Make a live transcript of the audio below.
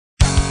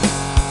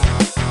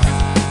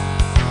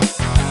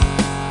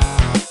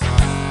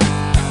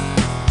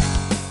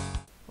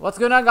What's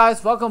going on,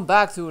 guys? Welcome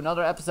back to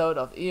another episode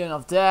of Aeon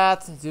of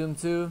Death, Zdoom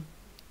 2.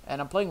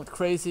 And I'm playing with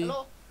Krayziee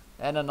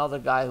and another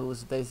guy who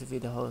is basically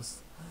the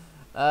host.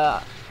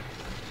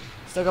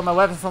 Still got my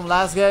weapon from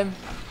last game,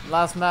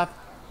 last map.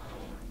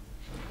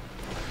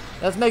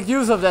 Let's make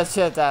use of that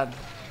shit then.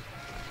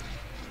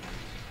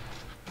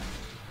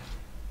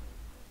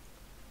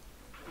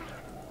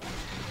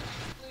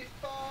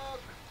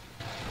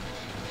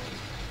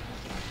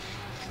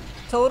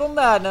 Total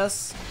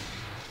madness.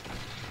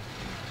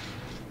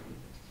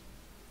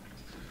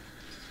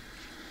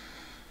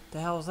 The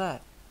hell is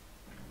that?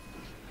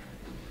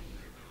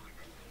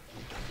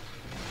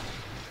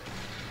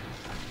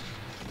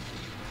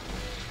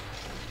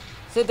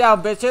 Sit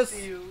down, bitches.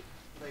 See you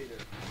later.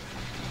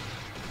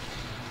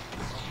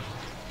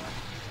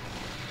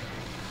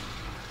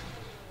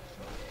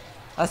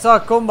 I saw a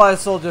combine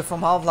soldier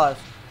from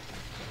Half-Life.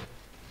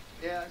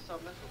 Yeah, I saw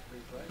Metal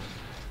Fleet, right?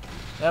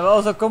 Yeah, but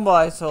also a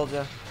combine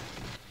soldier.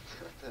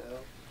 What the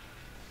hell?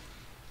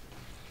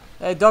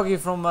 Hey, doggy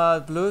from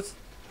Blood.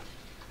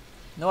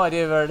 No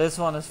idea where this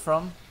one is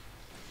from.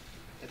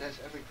 It has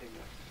everything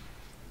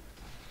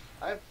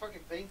now. I have a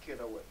fucking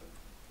painkiller weapon.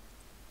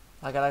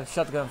 I got a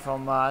shotgun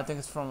from, I think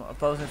it's from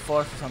opposing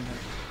force or something.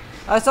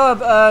 I saw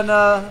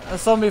a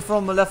zombie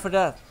from Left 4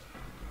 Dead.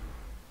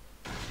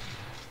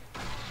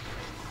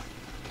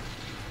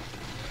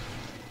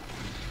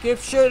 Keep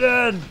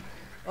shooting!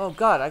 Oh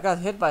god, I got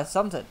hit by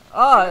something. I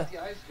Oh, got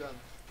the ice gun.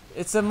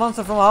 it's a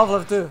monster from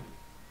Half-Life 2.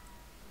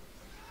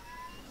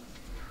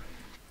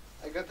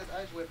 I got that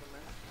ice weapon, man.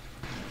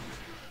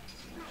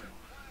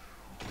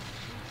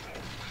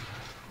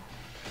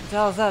 What the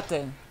hell is that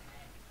thing?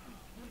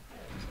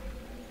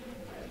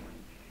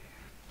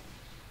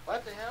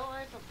 What the hell? I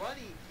have a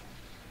bunny.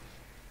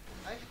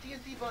 I have a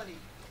TNT bunny.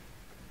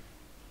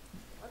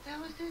 What the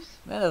hell is this?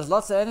 Man, there's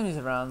lots of enemies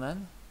around,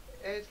 man.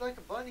 It's like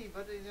a bunny,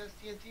 but it has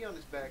TNT on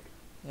its back.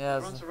 Yeah,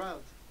 It runs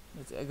around.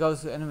 it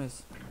goes to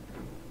enemies.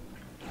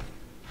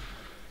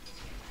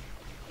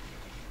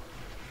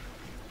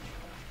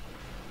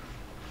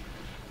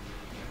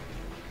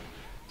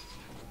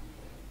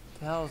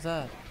 The hell is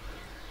that?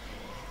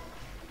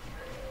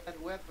 That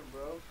weapon,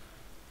 bro.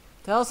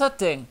 The hell is that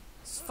thing?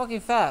 It's fucking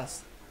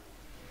fast.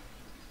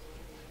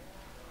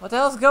 What the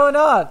hell's going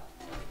on?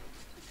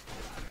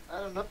 I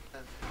don't know,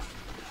 man.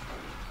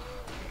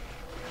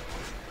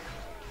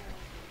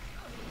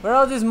 Where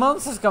are these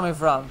monsters coming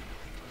from?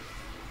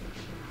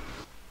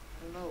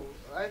 I don't know.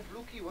 I have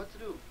blue key. What to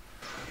do?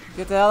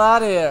 Get the hell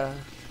out of here.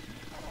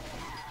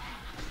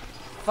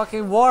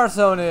 Fucking war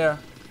zone here.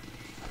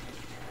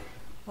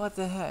 What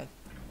the heck?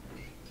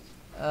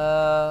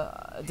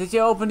 Did you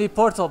open the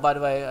portal, by the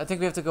way? I think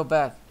we have to go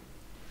back.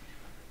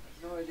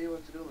 No idea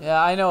what to do, man.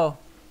 Yeah, I know.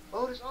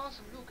 Oh, that's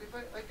awesome. Look, if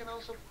I can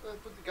also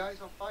put the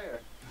guys on fire.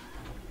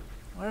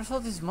 Where's all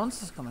these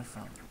monsters coming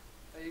from?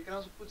 You can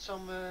also put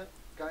some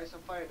guys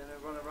on fire, then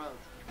I run around.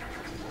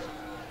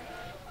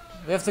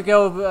 We have to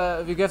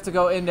go. We have to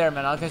go in there,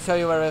 man. I can show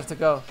you where we have to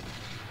go.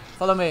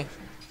 Follow me.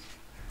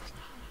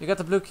 You got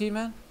the blue key,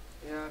 man?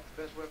 Yeah, I have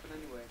the best weapon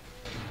anyway.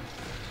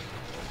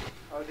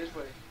 Oh, this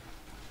way.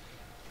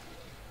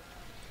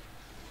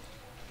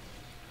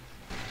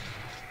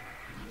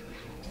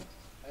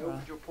 I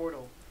opened your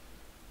portal.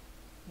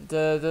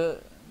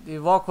 The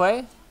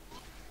walkway.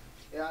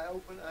 Yeah, I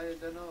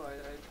don't know.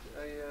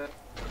 I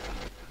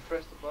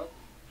pressed the button.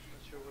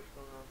 Not sure what's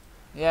going on.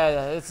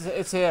 Yeah,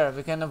 it's here.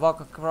 We can walk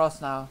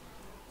across now.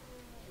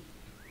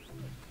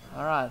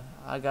 All right,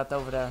 I got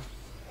over there.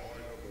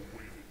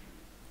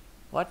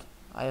 What?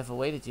 I have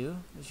awaited you.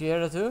 Did you hear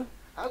that too?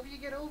 How can you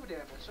get over there,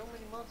 man? So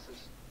many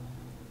monsters.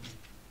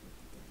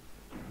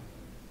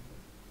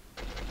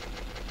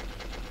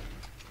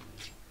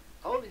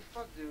 Holy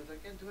fuck, dude!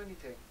 I can't do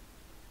anything.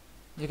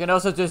 You can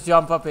also just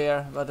jump up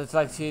here, but it's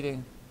like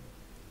cheating.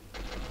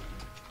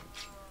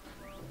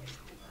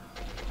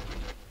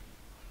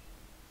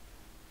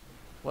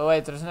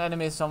 Wait, there's an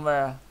enemy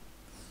somewhere.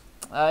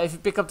 If you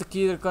pick up the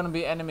key, there's gonna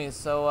be enemies,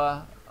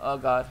 so, oh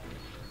god.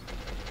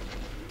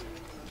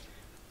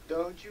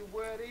 Don't you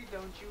worry,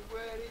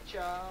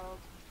 child.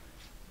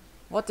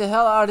 What the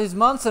hell are these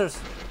monsters?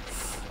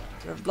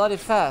 They're bloody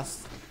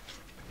fast.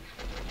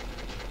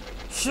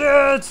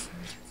 Shoot!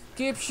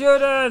 Keep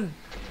shooting!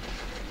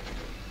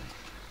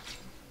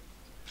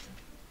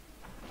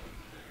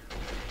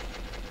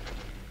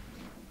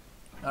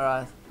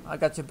 Alright, I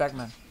got your back,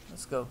 man.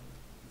 Let's go.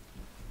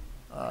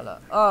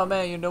 Oh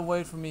man, you don't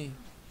wait for me.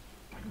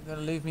 You're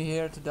gonna leave me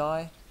here to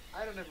die?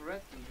 I don't have a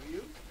red key, do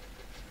you?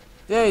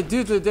 They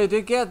do,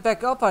 they get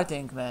back up, I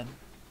think, man.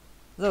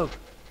 Look.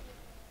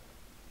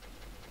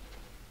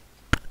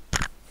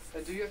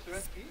 Do you have the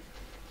red key?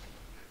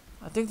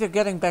 I think they're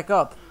getting back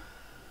up.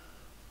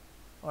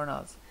 Or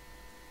not.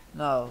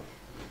 No.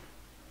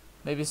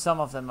 Maybe some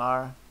of them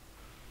are.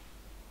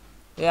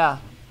 Yeah.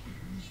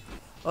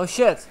 Oh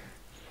shit.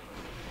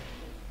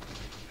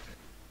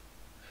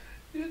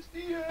 It's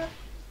the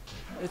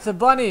It's a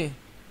bunny.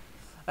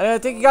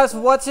 And thank you guys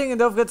for watching, and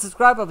don't forget to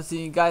subscribe. I'll be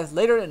seeing you guys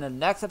later in the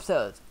next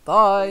episode.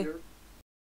 Bye. Later.